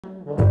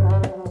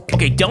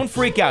Okay, don't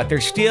freak out. They're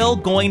still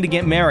going to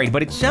get married,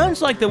 but it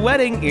sounds like the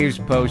wedding is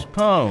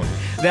postponed.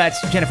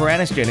 That's Jennifer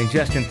Aniston and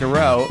Justin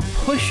Theroux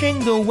pushing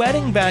the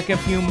wedding back a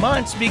few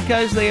months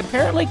because they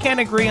apparently can't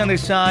agree on the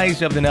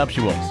size of the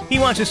nuptials. He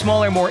wants a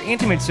smaller, more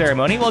intimate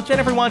ceremony, while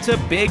Jennifer wants a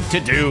big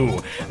to-do.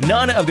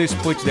 None of this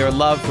puts their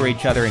love for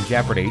each other in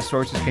jeopardy.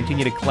 Sources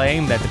continue to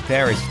claim that the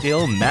pair is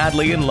still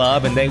madly in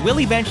love and they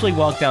will eventually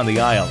walk down the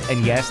aisle.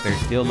 And yes, they're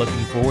still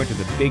looking forward to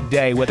the big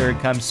day, whether it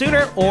comes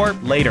sooner or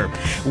later.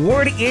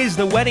 Word is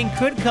the wedding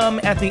could come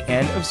at the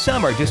end of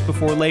summer, just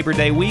before Labor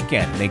Day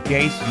weekend. In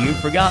case you've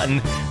forgotten,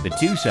 the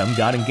twosome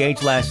got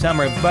engaged last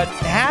summer, but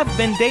have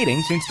been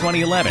dating since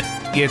 2011.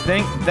 You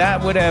think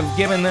that would have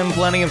given them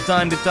plenty of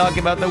time to talk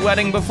about the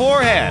wedding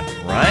beforehand,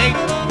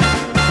 right?